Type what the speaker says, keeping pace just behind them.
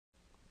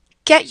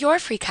Get your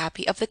free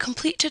copy of the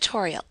complete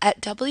tutorial at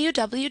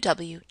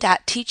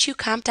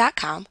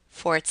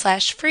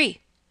www.teachucomp.com/free.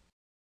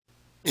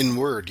 In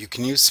Word, you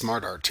can use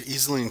SmartArt to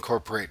easily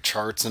incorporate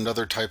charts and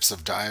other types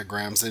of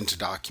diagrams into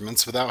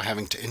documents without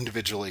having to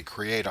individually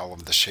create all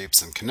of the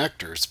shapes and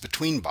connectors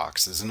between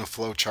boxes in a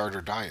flowchart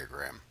or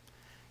diagram.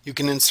 You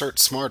can insert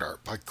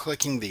SmartArt by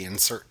clicking the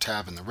Insert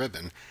tab in the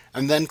ribbon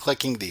and then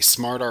clicking the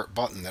SmartArt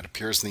button that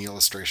appears in the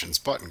Illustrations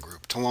button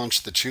group to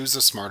launch the Choose a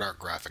SmartArt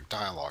Graphic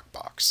dialog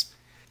box.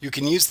 You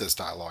can use this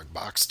dialog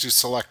box to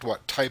select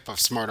what type of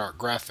SmartArt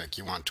graphic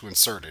you want to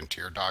insert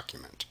into your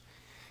document.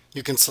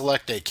 You can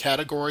select a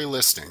category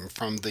listing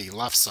from the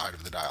left side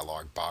of the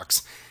dialog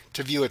box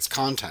to view its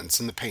contents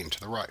in the pane to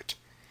the right.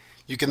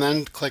 You can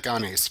then click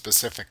on a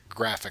specific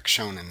graphic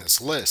shown in this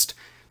list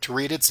to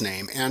read its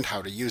name and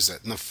how to use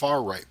it in the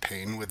far right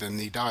pane within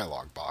the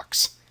dialog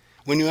box.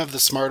 When you have the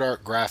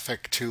SmartArt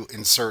graphic to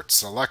insert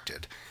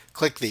selected,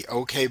 click the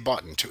OK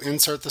button to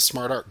insert the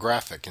SmartArt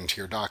graphic into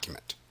your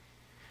document.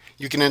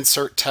 You can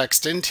insert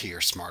text into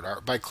your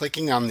SmartArt by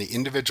clicking on the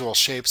individual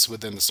shapes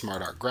within the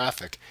SmartArt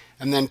graphic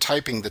and then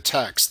typing the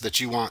text that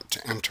you want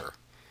to enter.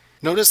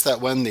 Notice that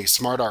when the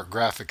SmartArt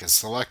graphic is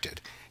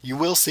selected, you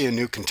will see a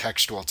new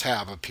contextual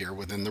tab appear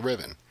within the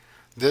ribbon.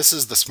 This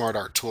is the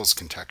SmartArt Tools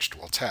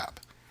contextual tab.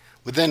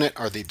 Within it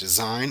are the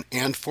Design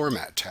and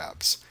Format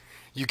tabs.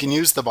 You can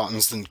use the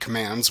buttons and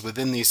commands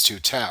within these two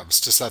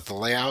tabs to set the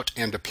layout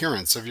and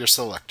appearance of your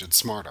selected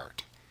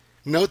SmartArt.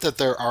 Note that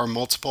there are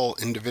multiple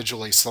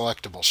individually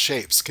selectable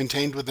shapes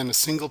contained within a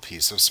single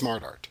piece of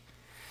SmartArt.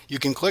 You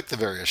can click the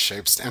various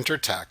shapes to enter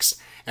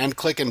text and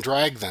click and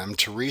drag them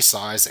to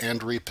resize and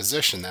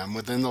reposition them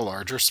within the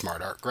larger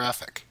SmartArt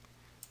graphic.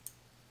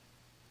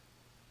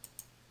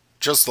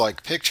 Just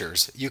like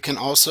pictures, you can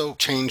also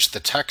change the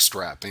text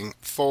wrapping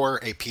for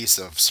a piece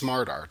of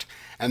SmartArt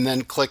and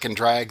then click and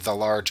drag the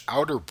large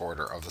outer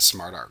border of the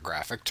SmartArt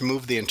graphic to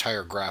move the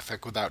entire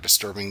graphic without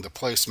disturbing the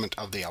placement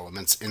of the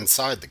elements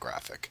inside the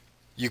graphic.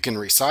 You can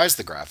resize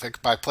the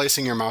graphic by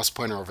placing your mouse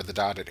pointer over the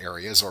dotted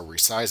areas or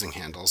resizing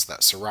handles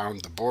that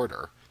surround the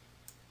border,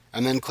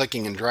 and then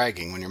clicking and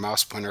dragging when your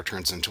mouse pointer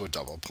turns into a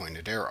double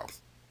pointed arrow.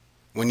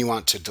 When you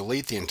want to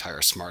delete the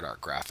entire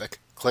SmartArt graphic,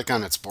 click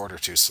on its border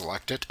to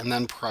select it, and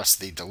then press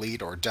the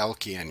Delete or Del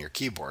key on your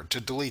keyboard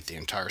to delete the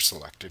entire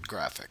selected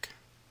graphic.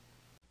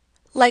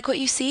 Like what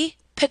you see?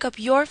 Pick up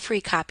your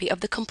free copy of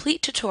the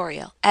complete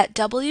tutorial at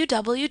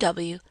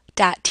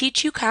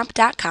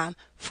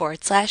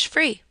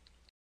www.teachucomp.com/free.